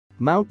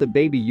Mount the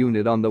baby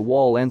unit on the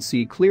wall and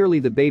see clearly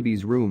the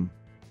baby's room.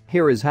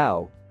 Here is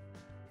how.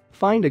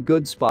 Find a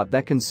good spot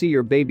that can see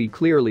your baby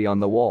clearly on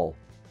the wall.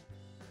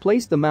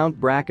 Place the mount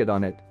bracket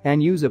on it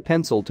and use a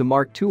pencil to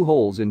mark 2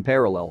 holes in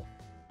parallel.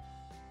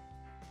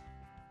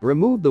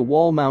 Remove the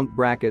wall mount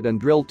bracket and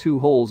drill 2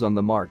 holes on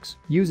the marks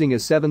using a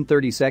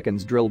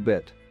 7/32 drill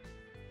bit.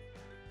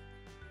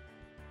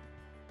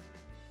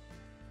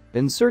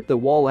 Insert the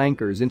wall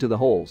anchors into the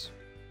holes.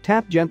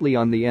 Tap gently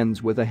on the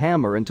ends with a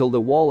hammer until the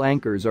wall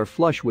anchors are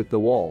flush with the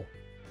wall.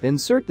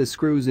 Insert the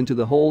screws into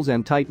the holes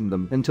and tighten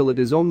them until it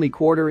is only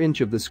 1/4 inch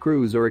of the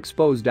screws are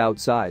exposed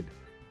outside.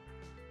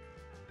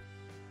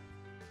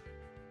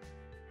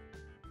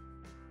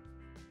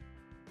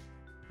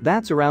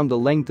 That's around the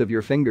length of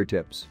your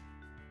fingertips.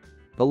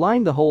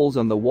 Align the holes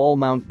on the wall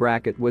mount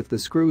bracket with the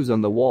screws on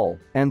the wall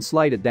and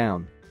slide it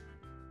down.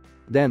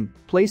 Then,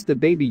 place the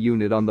baby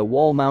unit on the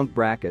wall mount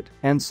bracket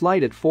and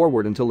slide it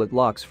forward until it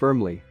locks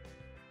firmly.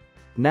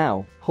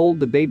 Now, hold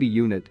the baby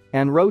unit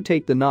and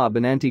rotate the knob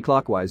in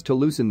anti-clockwise to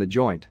loosen the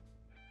joint.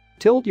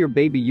 Tilt your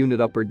baby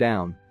unit up or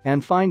down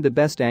and find the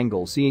best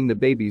angle seeing the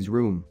baby's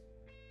room.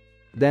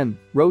 Then,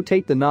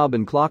 rotate the knob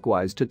in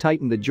clockwise to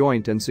tighten the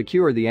joint and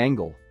secure the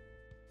angle.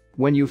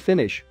 When you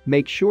finish,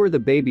 make sure the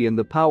baby and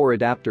the power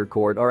adapter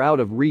cord are out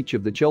of reach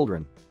of the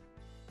children.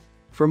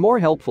 For more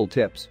helpful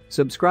tips,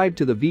 subscribe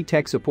to the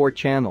VTech support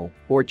channel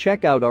or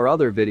check out our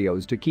other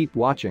videos to keep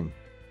watching.